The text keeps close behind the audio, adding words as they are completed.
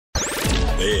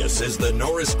This is the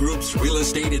Norris Group's Real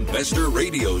Estate Investor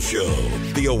Radio Show,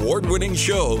 the award-winning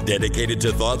show dedicated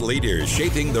to thought leaders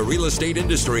shaping the real estate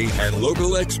industry and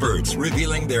local experts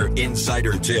revealing their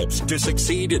insider tips to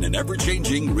succeed in an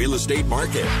ever-changing real estate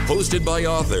market. Hosted by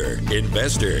author,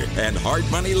 investor, and hard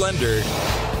money lender,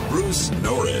 Bruce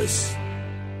Norris.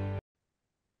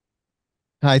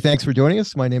 Hi, thanks for joining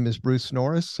us. My name is Bruce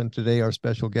Norris, and today our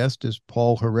special guest is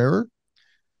Paul Herrera.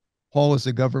 Paul is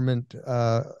the Government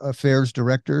Affairs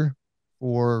Director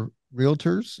for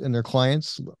Realtors and their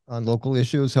clients on local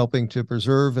issues, helping to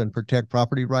preserve and protect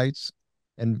property rights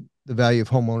and the value of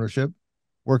homeownership,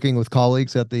 working with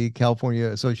colleagues at the California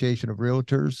Association of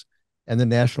REALTORS and the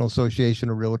National Association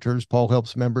of REALTORS. Paul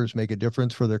helps members make a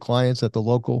difference for their clients at the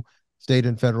local, state,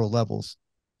 and federal levels.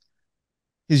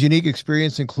 His unique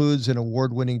experience includes an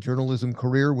award-winning journalism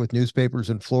career with newspapers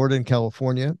in Florida and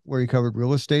California, where he covered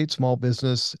real estate, small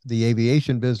business, the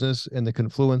aviation business, and the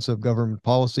confluence of government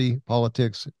policy,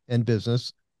 politics, and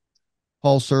business.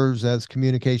 Paul serves as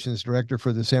communications director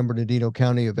for the San Bernardino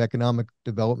County of Economic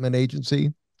Development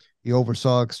Agency. He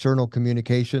oversaw external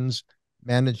communications,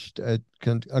 managed a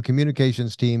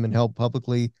communications team, and helped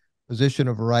publicly position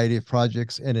a variety of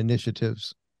projects and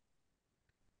initiatives.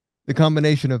 The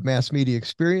combination of mass media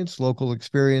experience, local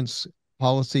experience,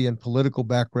 policy and political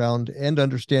background, and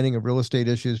understanding of real estate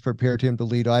issues prepared him to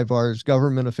lead IVAR's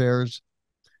government affairs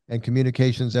and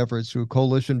communications efforts through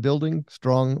coalition building,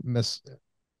 strong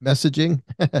messaging,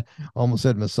 almost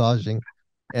said massaging,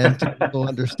 and technical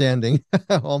understanding.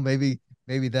 Well, maybe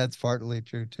that's partly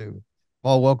true too.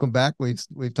 Paul, welcome back.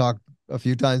 We've talked a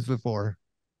few times before.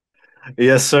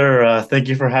 Yes, sir. Thank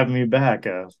you for having me back.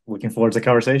 Looking forward to the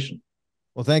conversation.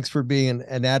 Well, thanks for being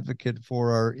an advocate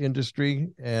for our industry.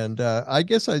 And I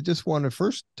guess I just want to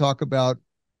first talk about,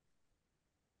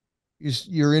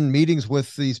 you're in meetings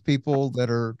with these people that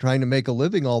are trying to make a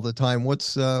living all the time.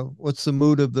 What's the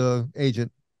mood of the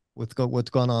agent with what's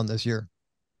gone on this year?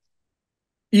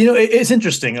 You know, it's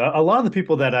interesting. A lot of the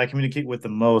people that I communicate with the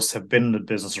most have been in the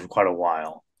business for quite a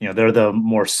while. You know, they're the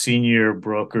more senior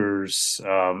brokers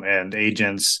and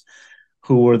agents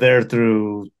who were there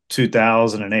through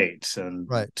 2008 and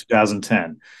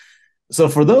 2010. So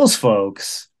for those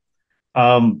folks,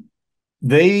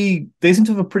 they seem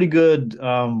to have a pretty good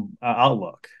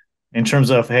outlook in terms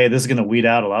of, hey, this is going to weed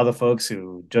out a lot of the folks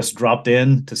who just dropped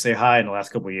in to say hi in the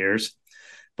last couple of years,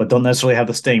 but don't necessarily have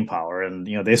the staying power. And,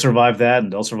 you know, they survived that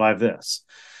and they'll survive this.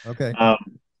 Okay.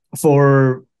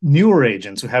 For newer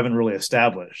agents who haven't really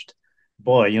established,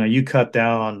 boy, you know, you cut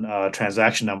down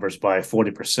transaction numbers by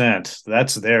 40%.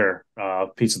 That's their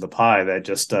piece of the pie that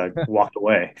just walked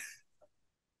away.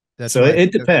 That's so right.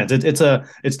 It depends.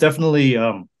 It's definitely you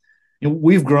know,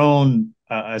 we've grown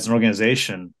as an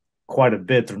organization quite a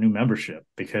bit through new membership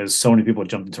because so many people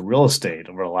jumped into real estate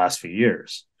over the last few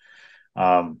years.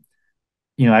 You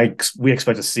know, we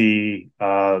expect to see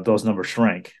those numbers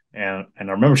shrink and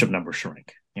our membership numbers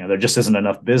shrink. You know, there just isn't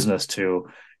enough business to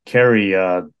carry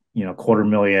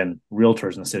 250,000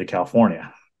 realtors in the state of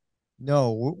California.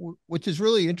 No, which is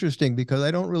really interesting because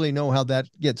I don't really know how that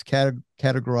gets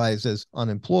categorized as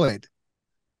unemployed.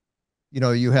 You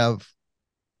know, you have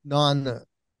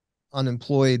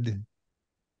non-unemployed,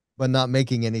 but not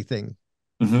making anything.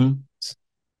 Mm-hmm.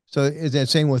 So is that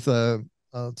same with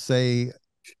say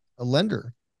a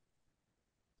lender?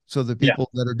 So the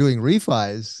people that are doing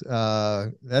refis,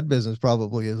 that business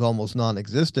probably is almost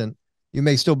non-existent. You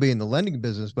may still be in the lending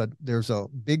business, but there's a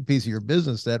big piece of your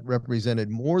business that represented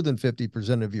more than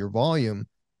 50% of your volume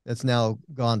that's now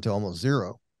gone to almost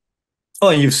zero. Oh,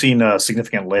 you've seen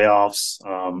significant layoffs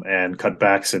and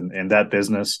cutbacks in that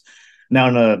business. Now,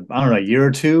 in a year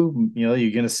or two, you know,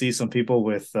 you're going to see some people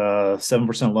with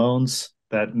 7% loans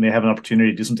that may have an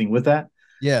opportunity to do something with that.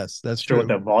 Yes, that's true. What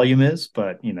that volume is,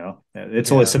 but you know, it's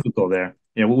always cyclical there.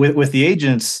 You know, with the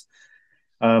agents,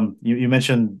 you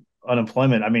mentioned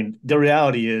unemployment. I mean, the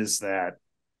reality is that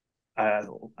I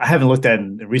haven't looked at it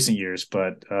in recent years,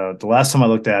 but the last time I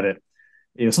looked at it,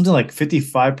 it was something like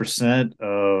 55%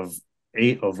 of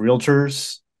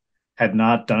realtors had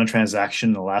not done a transaction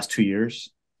in the last 2 years.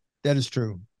 That is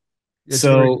true. It's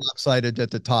so very lopsided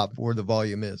at the top where the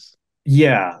volume is.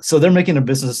 Yeah, so they're making a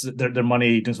business, their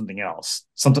money doing something else.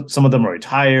 Some of them are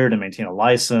retired and maintain a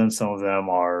license. Some of them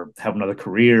have another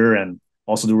career and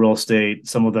also do real estate.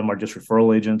 Some of them are just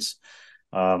referral agents.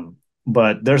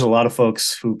 But there's a lot of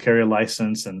folks who carry a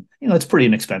license, and you know, it's pretty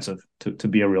inexpensive to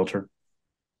be a realtor.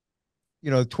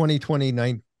 You know,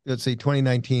 2019, let's say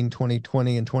 2019,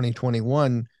 2020, and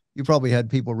 2021, you probably had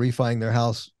people refining their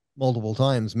house multiple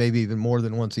times, maybe even more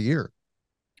than once a year.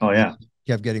 Oh yeah,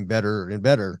 kept getting better and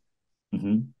better.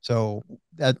 Mm-hmm. So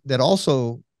that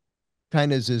also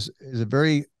kind of is a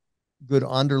very good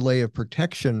underlay of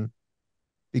protection,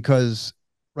 because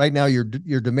right now your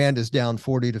demand is down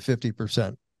 40 to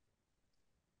 50%.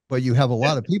 But you have a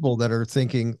lot of people that are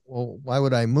thinking, well, why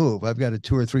would I move? I've got a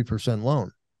 2 or 3%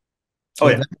 loan. Oh So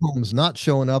yeah. that home's not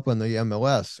showing up on the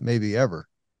MLS, maybe ever.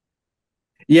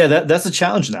 Yeah, that's a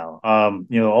challenge now.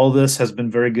 All this has been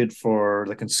very good for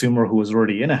the consumer who was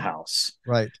already in a house.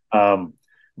 Right.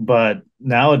 But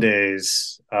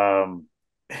nowadays,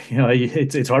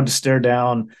 it's hard to stare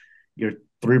down your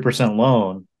 3%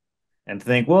 loan and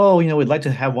think, well, we'd like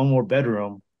to have one more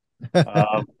bedroom.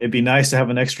 It'd be nice to have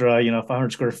an extra,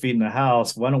 500 square feet in the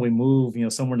house. Why don't we move,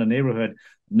 somewhere in the neighborhood?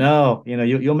 No,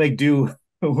 you'll make do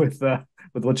with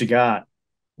what you got.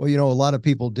 Well, a lot of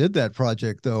people did that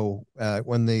project though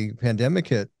when the pandemic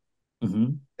hit.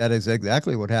 Mm-hmm. That is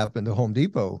exactly what happened to Home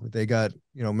Depot. They got,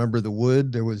 remember the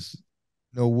wood? There was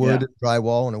no wood Yeah. and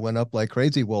drywall, and it went up like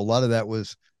crazy. Well, a lot of that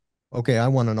was, okay, I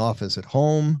want an office at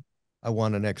home. I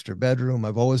want an extra bedroom.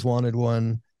 I've always wanted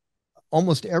one.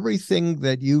 Almost everything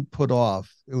that you put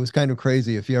off, it was kind of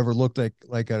crazy. If you ever looked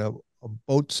like at a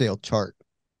boat sail chart,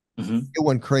 Mm-hmm. it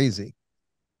went crazy.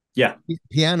 Yeah.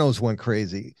 Pianos went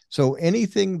crazy. So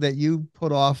anything that you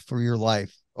put off for your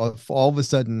life, all of a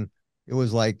sudden, it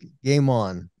was like game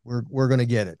on. We're gonna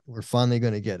get it. We're finally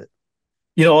gonna get it.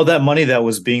 All that money that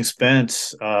was being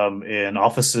spent in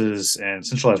offices and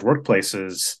centralized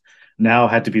workplaces now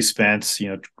had to be spent,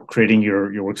 creating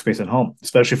your workspace at home,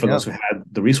 especially for Yeah, those who had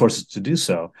the resources to do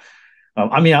so.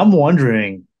 I'm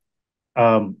wondering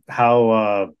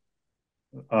how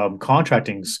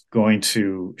contracting's going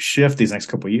to shift these next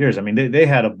couple of years. I mean, they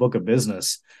had a book of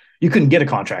business. You couldn't get a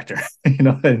contractor,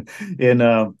 in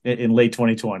late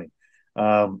 2020.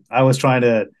 I was trying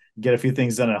to get a few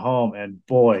things done at home, and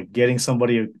boy, getting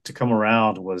somebody to come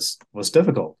around was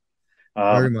difficult.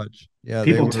 very Um, much. Yeah,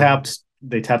 they People were. tapped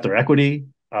their equity,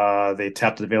 they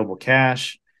tapped the available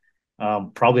cash,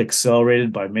 probably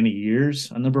accelerated by many years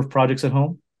a number of projects at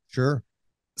home. Sure.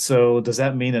 So does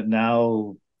that mean that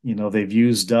now they've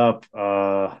used up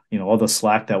all the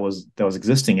slack that was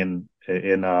existing in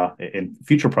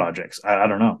future projects? I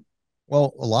don't know.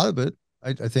 Well, a lot of it,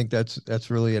 I think that's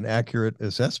really an accurate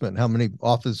assessment. How many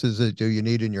offices do you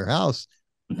need in your house?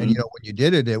 And Mm-hmm. when you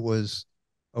did it, it was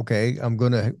okay. I'm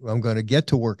gonna get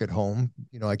to work at home.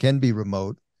 I can be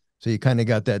remote, so you kind of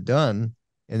got that done.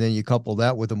 And then you couple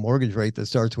that with a mortgage rate that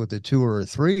starts with a 2 or a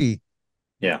 3.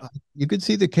 Yeah. You could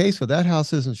see the case, but that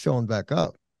house isn't showing back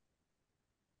up.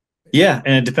 Yeah,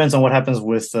 and it depends on what happens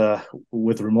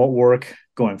with remote work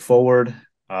going forward.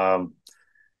 Um,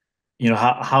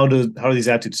 how do these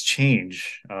attitudes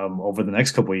change over the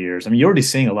next couple of years? I mean, you're already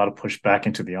seeing a lot of push back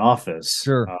into the office.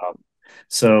 Sure.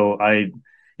 So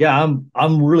yeah,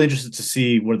 I'm really interested to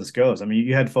see where this goes. I mean,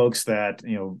 you had folks that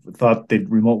thought they'd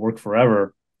remote work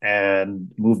forever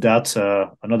and moved out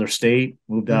to another state,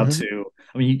 moved out Hmm. to.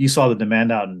 I mean, you saw the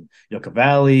demand out in Yucca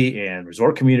Valley and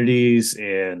resort communities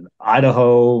in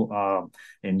Idaho,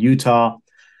 in Utah,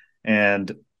 and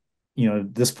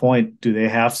at this point, do they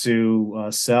have to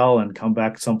sell and come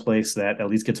back someplace that at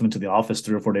least gets them into the office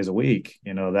 3 or 4 days a week?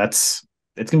 It's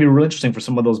going to be really interesting for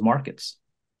some of those markets.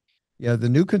 Yeah, the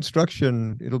new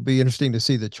construction, it'll be interesting to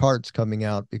see the charts coming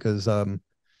out, because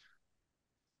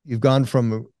you've gone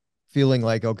from feeling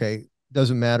like, okay,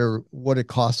 doesn't matter what it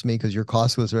costs me, because your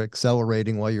cost was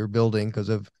accelerating while you're building because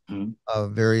of Mhm.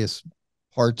 various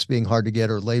parts being hard to get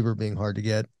or labor being hard to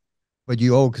get. But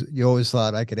you always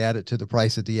thought I could add it to the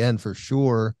price at the end for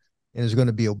sure. And there's going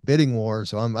to be a bidding war.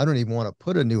 So I don't even want to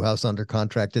put a new house under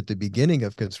contract at the beginning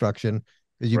of construction,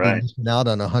 because you'd be Right. missing out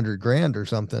on 100 grand or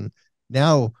something.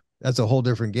 Now that's a whole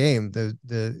different game.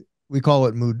 We call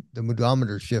it the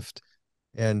moodometer shift,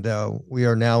 and we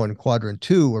are now in quadrant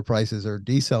 2 where prices are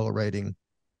decelerating,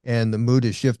 and the mood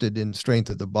is shifted in strength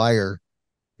of the buyer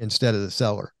instead of the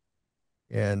seller.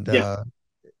 And Yeah.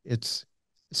 it's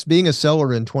being a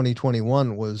seller in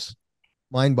 2021 was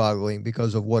mind-boggling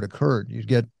because of what occurred. You'd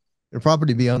get the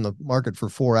property be on the market for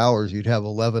 4 hours, you'd have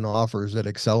 11 offers that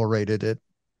accelerated it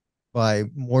by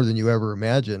more than you ever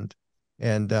imagined,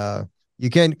 and you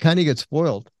can kind of get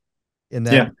spoiled in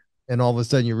that. Yeah. And all of a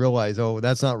sudden you realize, oh,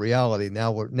 that's not reality.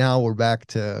 Now we're back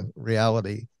to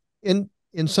reality. In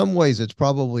some ways, it's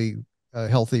probably a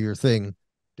healthier thing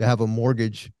to have a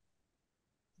mortgage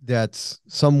that's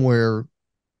somewhere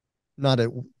not at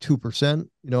 2%.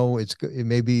 It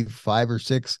may be 5 or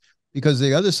 6, because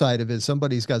the other side of it,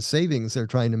 somebody's got savings they're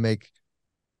trying to make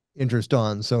interest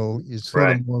on. So it's sort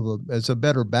Right. of more of it's a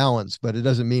better balance, but it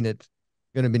doesn't mean it's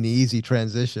going to be an easy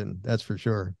transition. That's for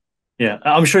sure. Yeah,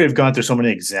 I'm sure you've gone through so many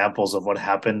examples of what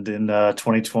happened in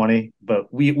 2020,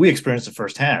 but we experienced it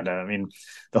firsthand. I mean,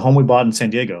 the home we bought in San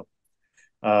Diego,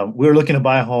 we were looking to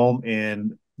buy a home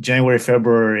in January,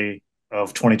 February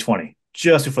of 2020,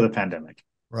 just before the pandemic.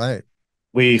 Right.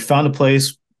 We found a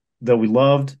place that we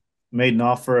loved, made an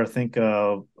offer. I think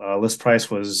list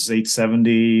price was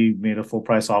 870, made a full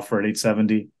price offer at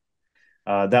 870.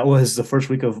 That was the first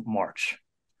week of March.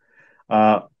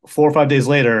 4 or 5 days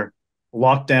later,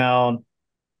 lockdown,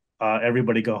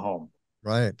 everybody go home.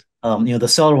 Right. The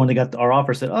seller, when they got our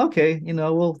offer, said, okay,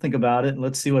 we'll think about it and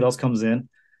let's see what else comes in.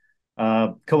 A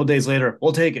couple of days later,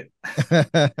 we'll take it.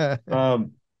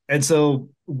 And so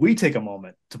we take a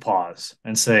moment to pause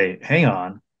and say, hang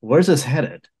on, where's this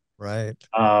headed? Right.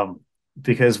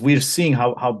 Because we're seeing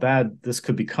how bad this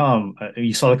could become.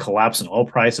 You saw the collapse in oil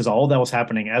prices. All that was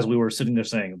happening as we were sitting there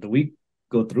saying, do we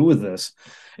go through with this?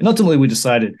 And ultimately we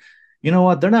decided, you know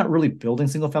what? They're not really building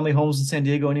single family homes in San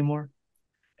Diego anymore.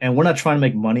 And we're not trying to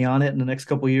make money on it in the next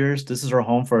couple of years. This is our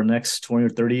home for the next 20 or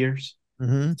 30 years.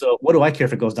 Mm-hmm. So what do I care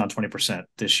if it goes down 20%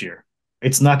 this year?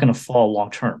 It's not going to fall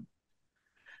long term.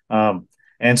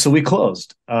 And so we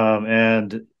closed,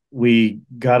 and we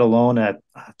got a loan at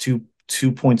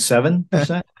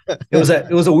 2.7%.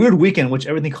 It was a weird weekend in which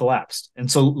everything collapsed.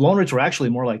 And so loan rates were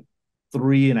actually more like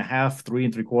 3.5,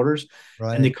 3.75,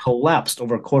 Right. and they collapsed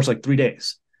over a course like 3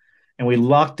 days. And we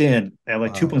locked in at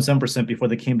like 2.7% before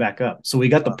they came back up. So we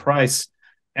got the price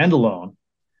and the loan.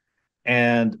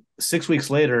 And 6 weeks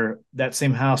later, that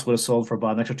same house would have sold for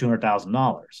about an extra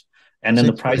 $200,000. And then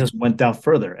the prices went down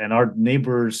further. And our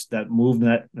neighbors that moved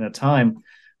in that time,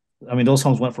 I mean, those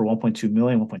homes went for 1.2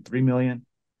 million, 1.3 million.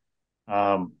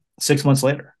 6 months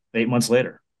later, 8 months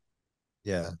later.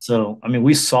 Yeah. So, I mean,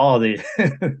 we saw the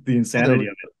the insanity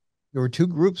of it. There were two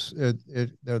groups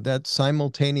that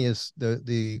simultaneous,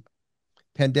 the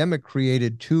pandemic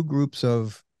created two groups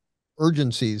of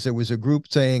urgencies. There was a group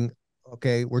saying,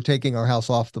 okay, we're taking our house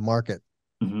off the market.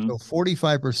 Mm-hmm. So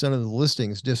 45% of the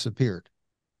listings disappeared.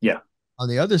 Yeah. On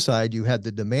the other side, you had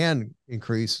the demand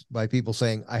increase by people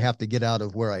saying, I have to get out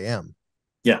of where I am.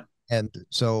 Yeah. And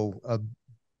so a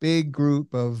big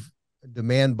group of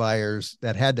demand buyers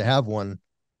that had to have one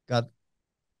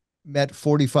met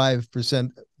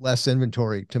 45% less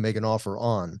inventory to make an offer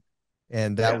on.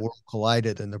 And that world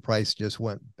collided and the price just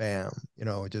went bam,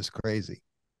 just crazy.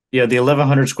 Yeah, the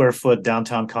 1,100 square foot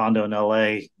downtown condo in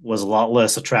LA was a lot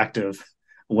less attractive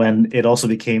when it also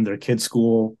became their kid's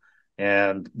school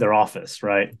and their office,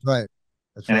 right? Right.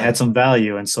 And it had some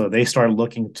value. And so they started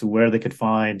looking to where they could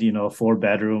find, 4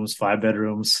 bedrooms, 5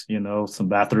 bedrooms, some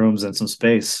bathrooms and some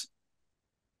space.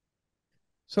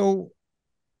 So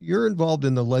you're involved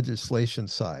in the legislation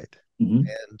side. Mm-hmm.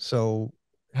 And so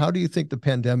how do you think the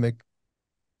pandemic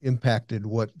impacted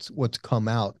what's come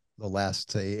out the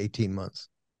last, say, 18 months?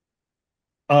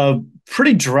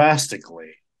 Pretty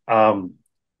drastically.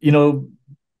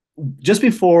 Just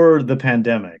before the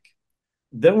pandemic,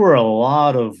 there were a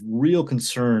lot of real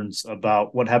concerns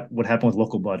about what happened with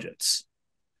local budgets.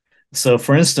 So,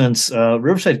 for instance,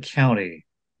 Riverside County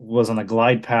was on a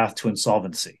glide path to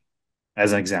insolvency,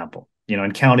 as an example.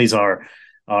 And counties are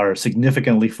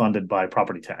significantly funded by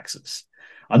property taxes.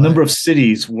 A number of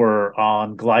cities were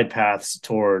on glide paths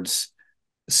towards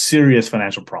serious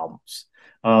financial problems,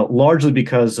 largely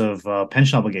because of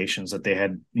pension obligations that they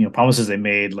had, promises they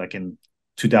made like in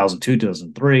 2002,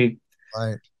 2003.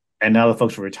 Right. And now the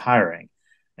folks were retiring.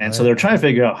 And so they're trying to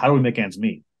figure out, how do we make ends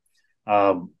meet?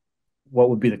 What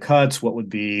would be the cuts? What would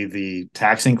be the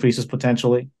tax increases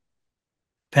potentially?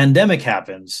 Pandemic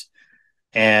happens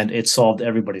and it solved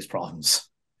everybody's problems.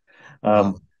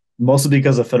 Mostly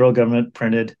because the federal government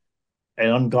printed an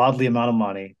ungodly amount of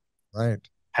money,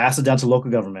 passed it down to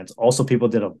local governments. Also, people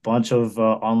did a bunch of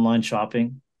online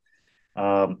shopping.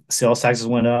 Sales taxes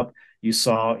went up. You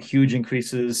saw huge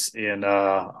increases in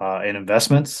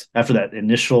investments after that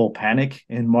initial panic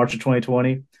in March of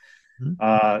 2020.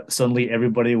 Suddenly,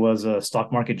 everybody was a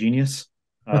stock market genius.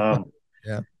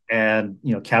 And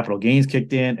capital gains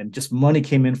kicked in, and just money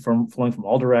came in flowing from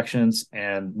all directions.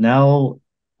 And now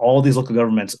all these local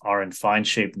governments are in fine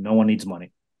shape. No one needs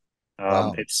money.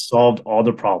 It solved all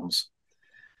their problems.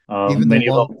 Even the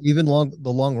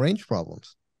long range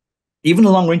problems. Even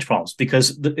the long range problems,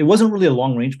 because it wasn't really a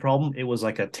long range problem. It was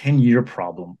like a 10-year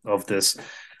problem of this,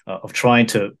 of trying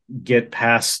to get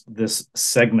past this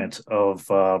segment of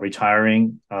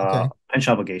retiring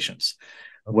pension obligations,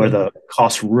 where the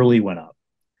cost really went up.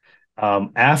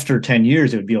 After 10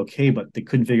 years, it would be okay, but they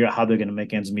couldn't figure out how they're going to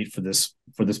make ends meet for this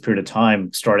period of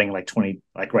time, starting like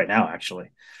right now,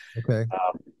 actually.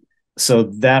 So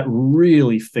that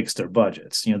really fixed their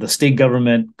budgets. The state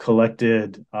government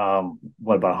collected about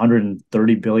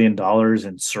 $130 billion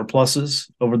in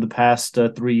surpluses over the past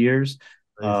 3 years.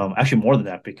 Actually, more than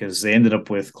that, because they ended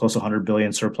up with close to $100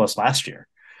 billion surplus last year.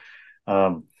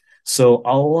 So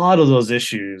a lot of those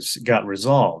issues got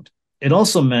resolved. It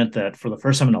also meant that for the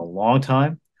first time in a long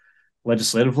time,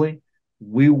 legislatively,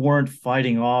 we weren't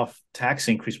fighting off tax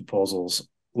increase proposals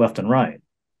left and right.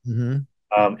 Mm-hmm.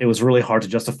 It was really hard to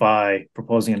justify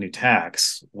proposing a new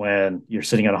tax when you're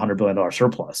sitting at $100 billion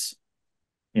surplus.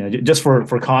 Just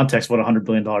for context, what $100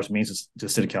 billion means to the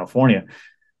state of California,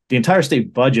 the entire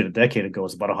state budget a decade ago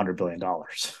was about $100 billion.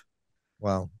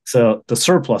 Wow. So the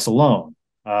surplus alone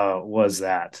was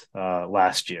that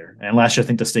last year. And last year, I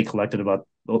think the state collected about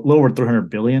a little over $300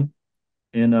 billion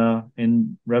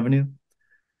in revenue.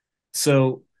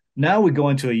 So now we go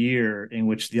into a year in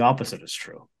which the opposite is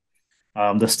true.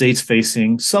 The state's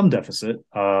facing some deficit.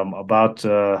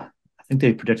 I think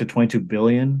they projected 22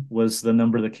 billion was the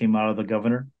number that came out of the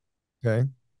governor. Okay.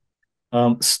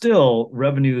 Still,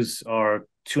 revenues are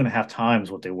 2.5 times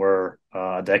what they were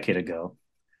a decade ago.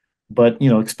 But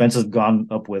expenses have gone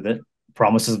up with it.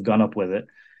 Promises have gone up with it.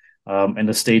 And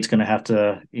the state's going to have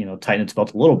to tighten its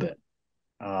belt a little bit.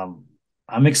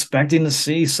 I'm expecting to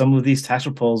see some of these tax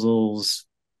proposals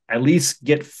at least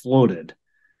get floated,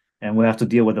 and we'll have to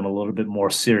deal with them a little bit more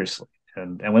seriously.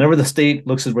 And whenever the state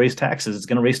looks to raise taxes, it's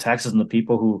going to raise taxes on the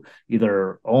people who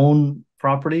either own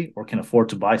property or can afford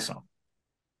to buy some.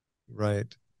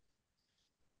 Right.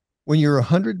 When you're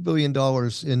 $100 billion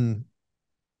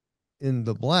in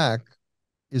the black,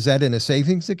 is that in a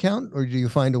savings account, or do you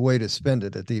find a way to spend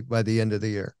it by the end of the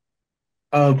year?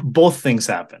 Both things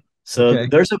happen. So okay.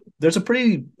 there's a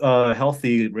pretty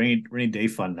healthy rainy day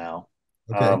fund now.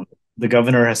 Okay. The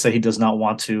governor has said he does not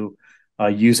want to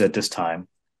use it this time.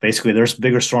 Basically, there's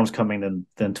bigger storms coming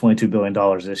than $22 billion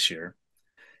this year.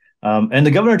 And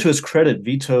the governor, to his credit,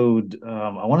 vetoed,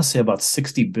 I want to say about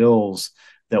 60 bills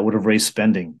that would have raised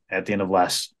spending at the end of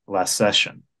last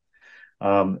session.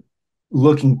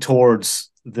 Looking towards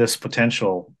this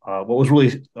potential, what was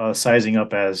really sizing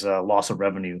up as loss of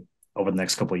revenue over the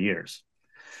next couple of years.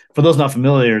 For those not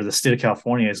familiar, the state of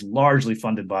California is largely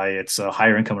funded by its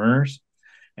higher income earners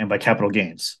and by capital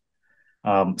gains.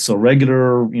 So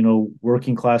regular,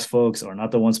 working class folks are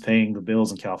not the ones paying the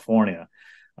bills in California,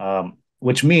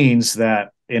 which means that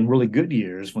in really good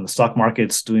years, when the stock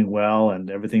market's doing well and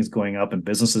everything's going up and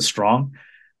business is strong,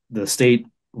 the state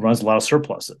runs a lot of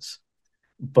surpluses.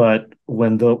 But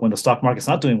when the stock market's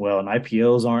not doing well and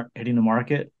IPOs aren't hitting the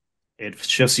market, it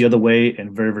shifts the other way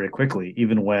and very, very quickly,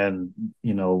 even when,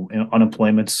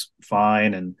 unemployment's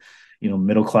fine and,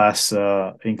 middle class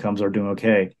incomes are doing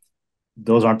okay.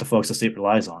 Those aren't the folks the state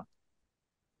relies on.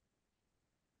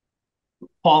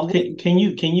 Paul, can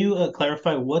you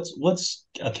clarify what's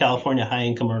a California high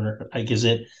income earner? Like, is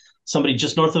it somebody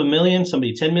just north of $1 million,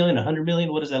 somebody 10 million, 100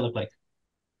 million? What does that look like?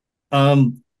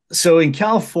 So in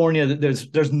California,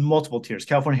 there's multiple tiers.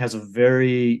 California has a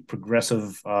very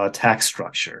progressive tax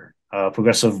structure.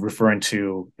 Progressive referring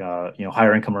to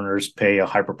higher income earners pay a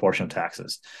high proportion of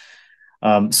taxes.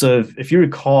 So if you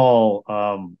recall,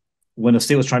 when the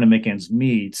state was trying to make ends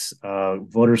meet,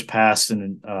 voters passed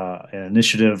an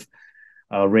initiative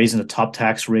raising the top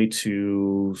tax rate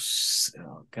to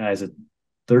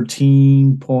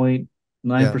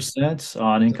 13.9%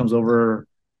 on incomes over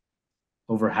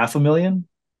 $500,000.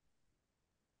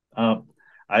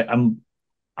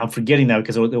 I'm forgetting that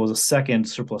because there was a second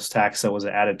surplus tax that was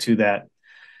added to that.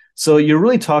 So you're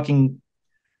really talking,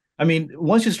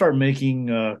 once you start making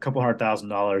a couple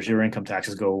 $100,000, your income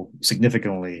taxes go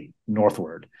significantly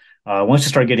northward. Once you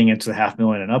start getting into the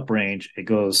 $500,000 and up range, it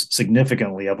goes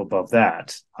significantly up above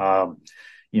that.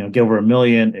 Get over $1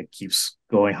 million, it keeps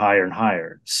going higher and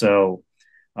higher. So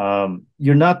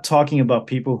you're not talking about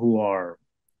people who are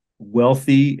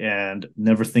wealthy and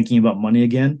never thinking about money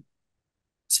again,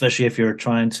 especially if you're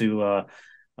trying to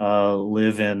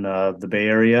live in the Bay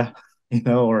Area,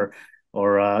 or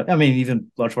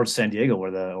even large parts of San Diego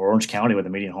or Orange County, where the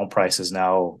median home price is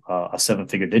now a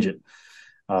seven-figure digit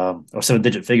or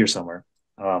seven-digit figure somewhere.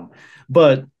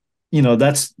 But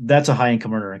that's a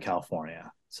high-income earner in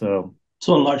California. So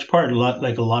in large part, a lot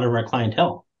of our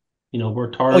clientele,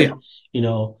 worked hard,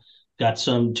 got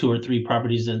some 2 or 3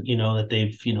 properties that, that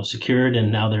they've, secured,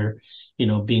 and now they're,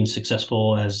 being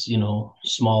successful as,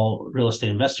 small real estate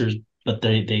investors, but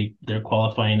they're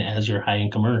qualifying as your high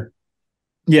income earner.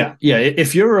 Yeah.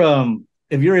 If you're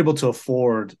able to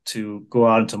afford to go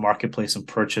out into marketplace and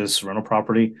purchase rental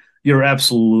property, you're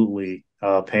absolutely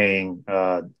paying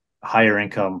higher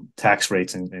income tax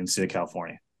rates in the state of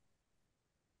California.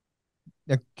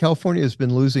 Yeah, California has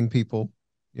been losing people,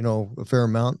 a fair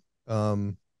amount,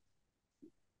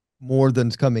 more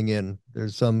than's coming in.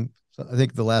 There's I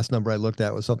think the last number I looked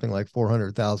at was something like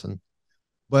 400,000.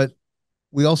 But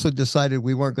we also decided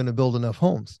we weren't going to build enough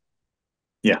homes.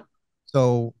 Yeah.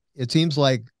 So it seems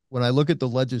like when I look at the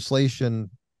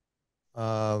legislation,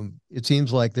 it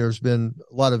seems like there's been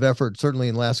a lot of effort, certainly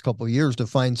in the last couple of years, to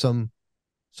find some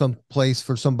place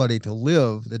for somebody to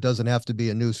live that doesn't have to be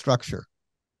a new structure.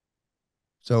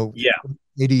 So Yeah.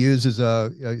 ADUs is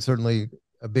certainly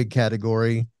a big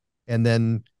category, and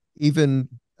then even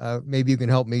maybe you can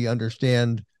help me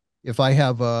understand if I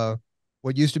have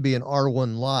what used to be an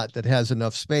R1 lot that has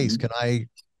enough space, can I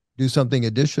do something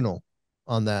additional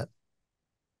on that?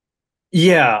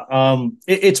 Yeah,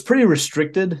 it's pretty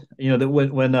restricted. That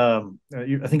when I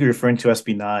think you're referring to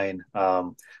SB 9,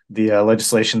 the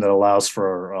legislation that allows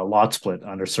for a lot split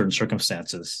under certain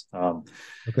circumstances.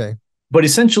 Okay. But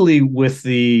essentially, with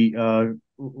the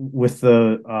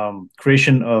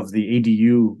creation of the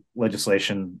ADU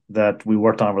legislation that we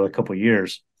worked on for a couple of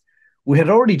years, we had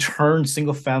already turned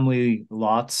single family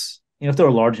lots, if they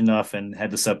were large enough and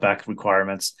had the setback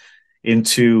requirements,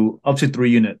 into up to 3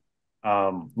 unit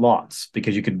lots,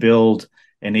 because you could build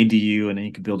an ADU and then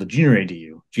you could build a junior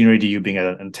ADU being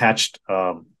an attached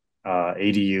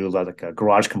ADU, like a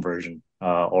garage conversion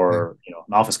or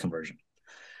an office conversion.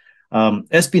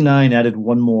 SB 9 added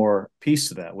one more piece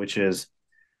to that, which is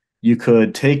you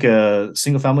could take a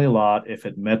single family lot if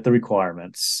it met the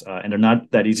requirements, and they're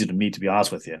not that easy to meet, to be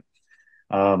honest with you.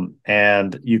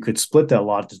 And you could split that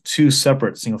lot to two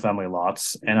separate single family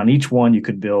lots, and on each one you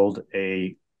could build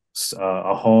a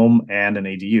home and an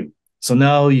ADU. So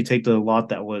now you take the lot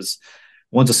that was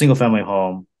once a single family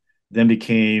home, then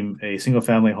became a single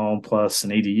family home plus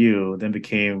an ADU, then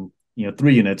became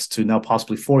 3 units to now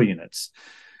possibly 4 units.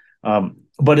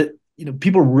 But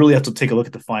people really have to take a look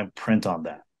at the fine print on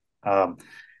that.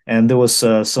 And there was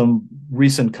some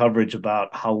recent coverage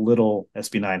about how little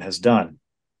SB 9 has done.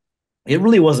 It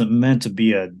really wasn't meant to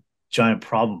be a giant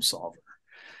problem solver.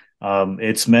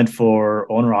 It's meant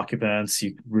for owner occupants.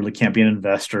 You really can't be an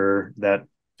investor that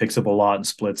picks up a lot and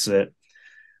splits it.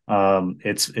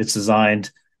 It's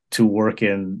designed to work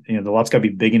in, the lot's got to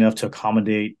be big enough to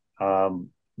accommodate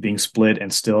being split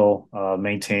and still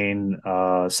maintain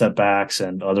setbacks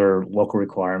and other local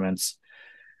requirements.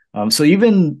 So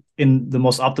even in the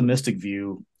most optimistic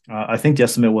view, I think the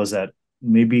estimate was that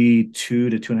maybe 2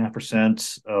 to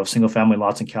 2.5% of single family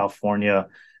lots in California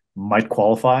might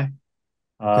qualify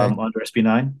under SB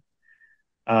 9.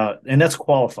 And that's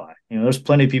qualify. There's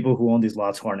plenty of people who own these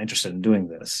lots who aren't interested in doing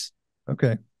this.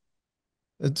 Okay.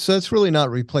 So it's really not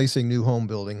replacing new home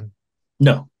building.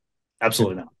 No,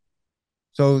 absolutely not.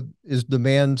 So is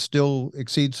demand still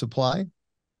exceed supply?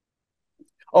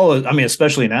 Oh, I mean,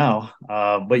 especially now.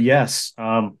 But yes,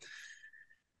 the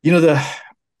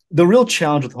real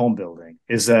challenge with home building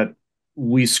is that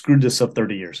we screwed this up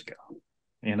 30 years ago.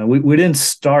 We didn't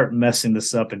start messing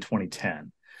this up in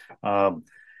 2010.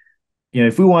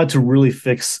 If we wanted to really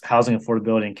fix housing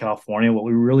affordability in California, what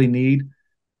we really need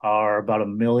are about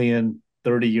 1 million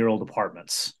 30-year-old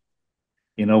apartments,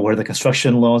 where the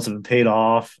construction loans have been paid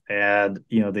off and,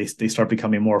 they start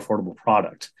becoming a more affordable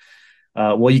product.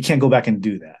 Well, you can't go back and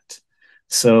do that.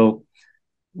 So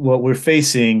what we're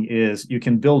facing is you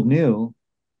can build new,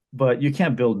 but you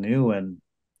can't build new and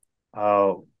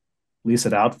lease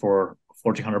it out for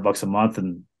 $1,400 a month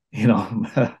and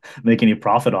make any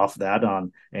profit off that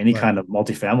on any kind of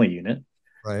multifamily unit.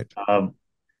 Right. I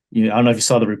don't know if you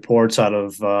saw the reports out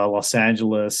of Los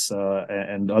Angeles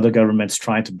and other governments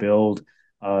trying to build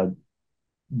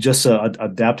just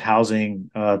adapt housing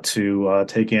to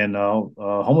take in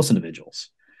homeless individuals,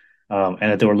 and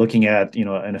that they were looking at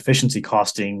an efficiency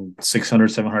costing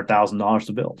 $600,000-$700,000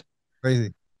 to build.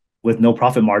 Crazy. With no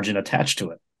profit margin attached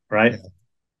to it, right?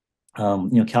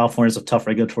 Yeah. California is a tough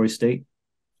regulatory state.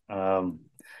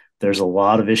 There's a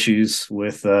lot of issues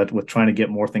with trying to get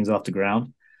more things off the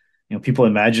ground. People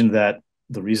imagine that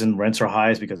the reason rents are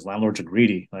high is because landlords are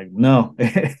greedy. Like, no,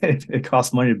 it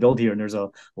costs money to build here, and there's a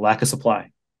lack of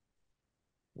supply.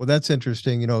 Well, that's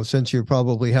interesting. Since you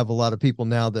probably have a lot of people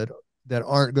now that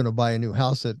aren't going to buy a new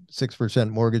house at 6%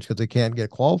 mortgage because they can't get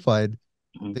qualified,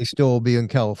 they still will be in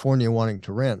California wanting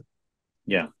to rent.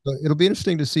 Yeah. So it'll be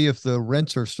interesting to see if the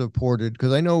rents are supported,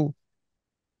 because I know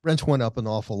rents went up an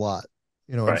awful lot.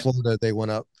 In Florida, they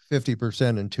went up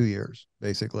 50% in 2 years,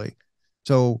 basically.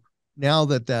 So now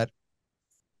that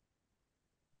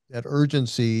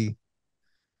urgency,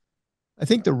 I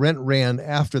think the rent ran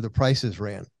after the prices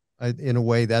ran. In a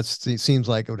way, it seems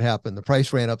like it would happen. The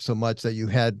price ran up so much that you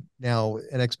had now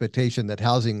an expectation that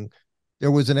housing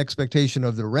there was an expectation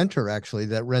of the renter actually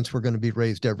that rents were going to be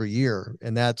raised every year.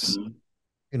 And that's,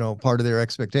 part of their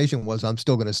expectation was, I'm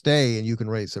still going to stay and you can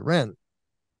raise the rent.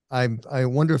 I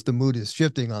wonder if the mood is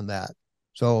shifting on that.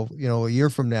 So, a year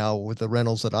from now with the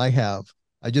rentals that I have,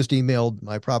 I just emailed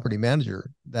my property manager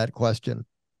that question.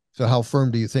 So how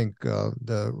firm do you think on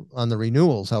the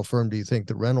renewals, how firm do you think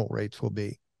the rental rates will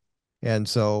be? And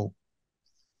so,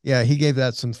 yeah, he gave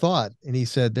that some thought and he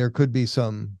said there could be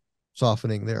some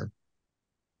softening there.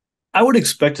 I would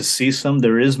expect to see some.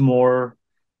 There is more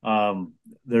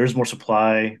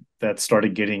supply that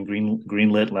started getting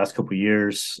greenlit last couple of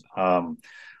years.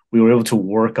 We were able to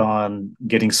work on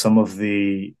getting some of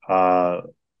the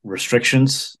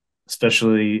restrictions,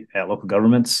 especially at local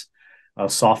governments,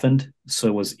 softened, so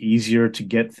it was easier to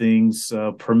get things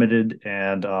permitted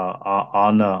and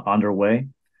on their way.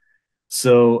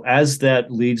 So as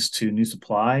that leads to new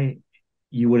supply,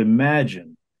 you would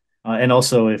imagine, and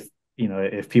also if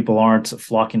people aren't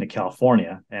flocking to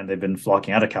California and they've been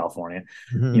flocking out of California,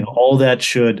 all that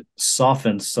should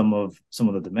soften some of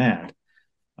the demand.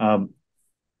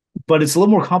 But it's a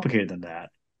little more complicated than that.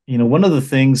 One of the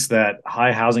things that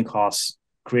high housing costs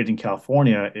create in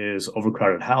California is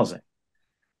overcrowded housing.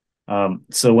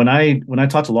 So when I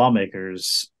talk to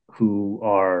lawmakers who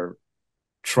are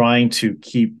trying to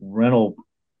keep rental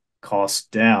costs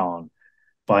down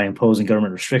by imposing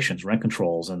government restrictions, rent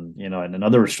controls, and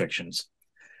other restrictions,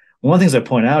 one of the things I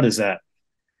point out is that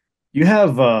you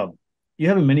have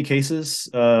in many cases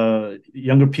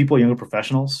younger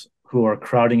professionals who are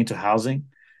crowding into housing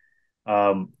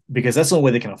because that's the only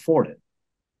way they can afford it.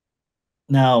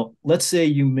 Now, let's say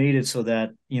you made it so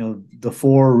that the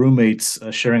 4 roommates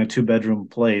sharing a 2-bedroom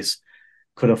place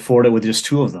could afford it with just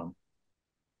 2 of them.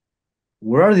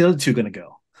 Where are the other 2 going to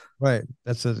go? Right.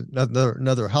 That's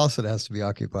another house that has to be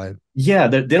occupied. Yeah,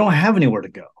 they don't have anywhere to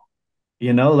go.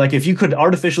 Like if you could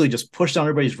artificially just push down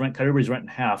everybody's rent, cut everybody's rent in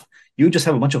half, you would just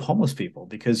have a bunch of homeless people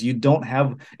because you don't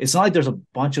have. It's not like there's a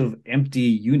bunch of empty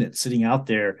units sitting out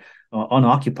there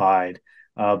unoccupied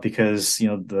because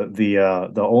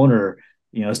the owner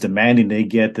is demanding they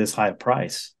get this high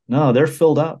price. No, they're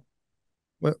filled up.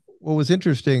 What was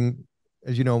interesting,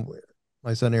 as you know,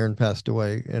 my son Aaron passed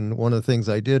away, and one of the things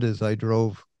I did is I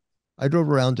drove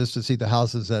around just to see the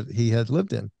houses that he had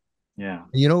lived in. Yeah.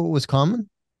 And what was common?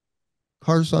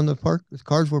 Cars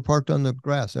were parked on the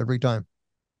grass every time.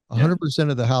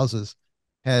 100% of the houses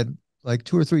had like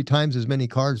 2 or 3 times as many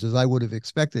cars as I would have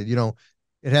expected.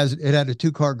 It had a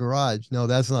 2-car garage. No,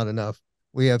 that's not enough.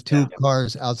 We have 2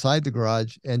 cars outside the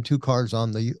garage and 2 cars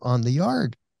on the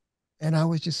yard. And I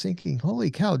was just thinking, holy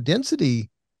cow,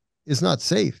 density is not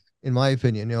safe, in my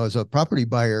opinion. As a property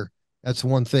buyer, that's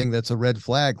one thing that's a red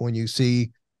flag when you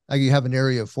see, like, you have an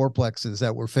area of fourplexes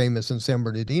that were famous in San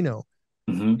Bernardino.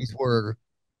 These were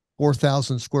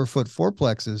 4,000 square foot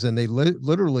fourplexes, and they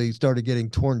literally started getting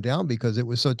torn down because it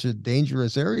was such a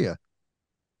dangerous area.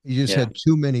 You just had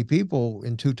too many people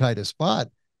in too tight a spot.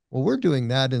 Well, we're doing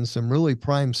that in some really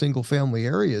prime single family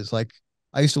areas. Like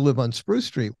I used to live on Spruce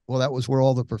Street. Well, that was where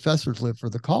all the professors lived for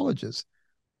the colleges.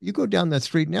 You go down that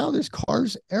street now, there's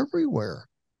cars everywhere.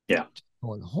 Yeah.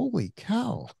 Going, holy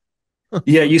cow.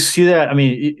 Yeah, you see that. I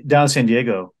mean, down in San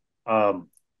Diego,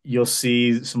 you'll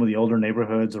see some of the older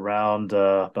neighborhoods around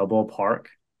Balboa Park,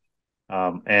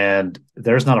 and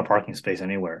there's not a parking space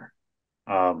anywhere.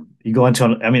 You go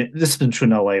into, this has been true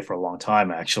in LA for a long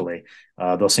time, actually.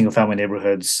 Those single family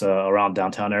neighborhoods around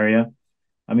downtown area,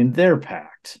 they're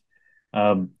packed.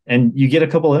 And you get a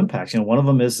couple of impacts. One of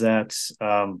them is that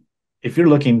if you're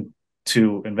looking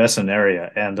to invest in an area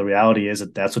and the reality is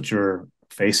that that's what you're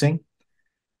facing,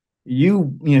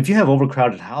 if you have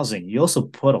overcrowded housing, you also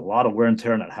put a lot of wear and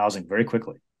tear on that housing very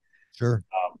quickly. Sure.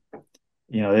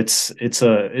 It's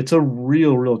a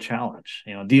real challenge.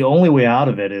 The only way out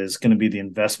of it is going to be the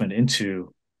investment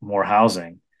into more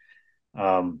housing.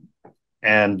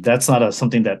 And that's not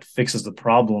something that fixes the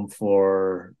problem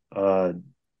for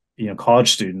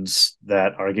college students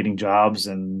that are getting jobs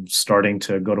and starting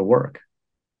to go to work.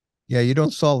 Yeah, you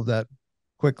don't solve that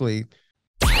quickly.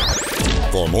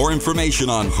 For more information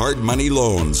on hard money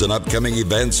loans and upcoming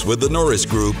events with the Norris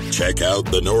Group, check out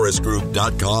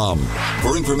thenorrisgroup.com.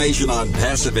 For information on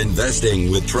passive investing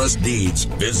with trust deeds,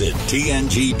 visit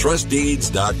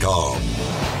tngtrustdeeds.com.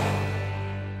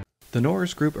 The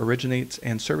Norris Group originates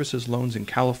and services loans in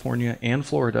California and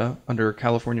Florida under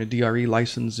California DRE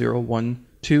License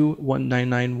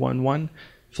 012-19911,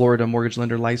 Florida Mortgage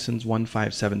Lender License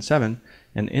 1577,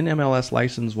 and NMLS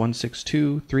License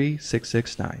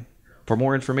 1623669. For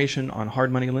more information on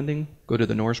hard money lending, go to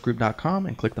thenorrisgroup.com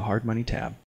and click the Hard Money tab.